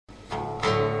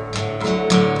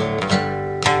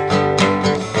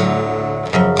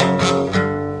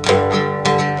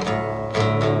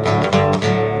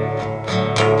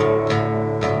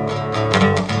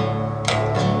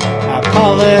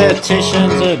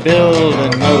Politicians are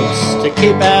building moats to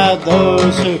keep out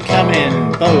those who come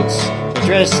in boats. They're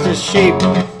dressed as sheep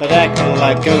but acting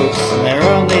like goats, and they're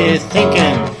only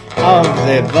thinking of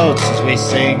their votes as we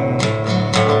sing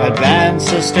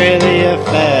Advance Australia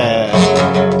Fair.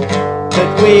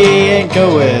 But we ain't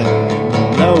going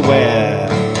nowhere.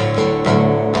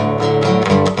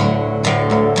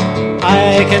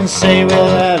 I can say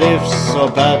without ifs or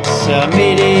buts, our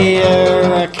media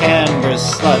are Canberra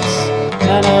sluts.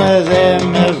 None of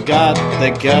them have got the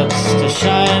guts to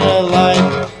shine a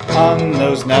light on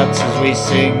those nuts as we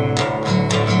sing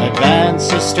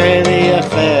Advance Australia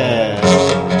Fair.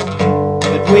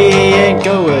 But we ain't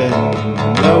going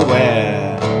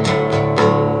nowhere.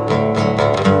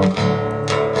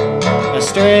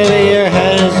 Australia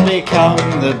has become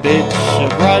the bitch of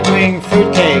right-wing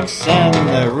fruitcakes and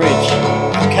the rich.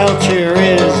 Our culture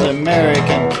is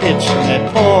American kitsch, and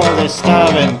they're poor, they're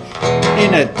starving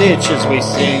in a ditch as we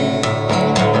sing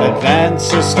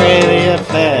Advance Australia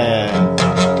Fair.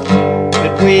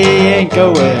 But we ain't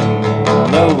going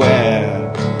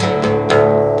nowhere.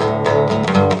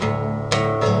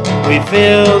 We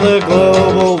feel the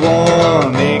global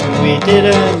warming, we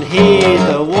didn't heed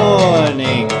the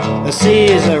warning. The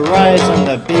seas are rising,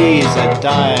 the bees are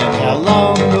dying. How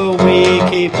long will we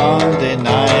keep on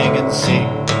denying and sing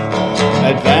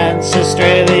Advance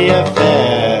Australia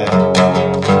Fair?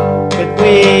 But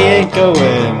we ain't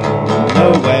going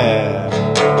nowhere.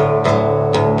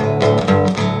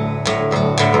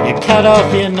 You cut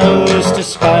off your nose to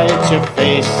spite your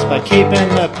face by keeping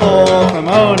the poor from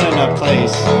owning a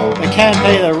place. They can't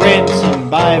pay the rent and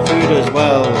buy food as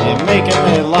well. You're making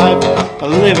their life a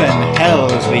living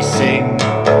hell as we sing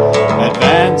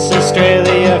Advance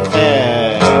Australia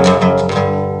Fair.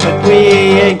 But we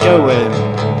ain't going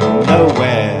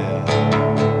nowhere.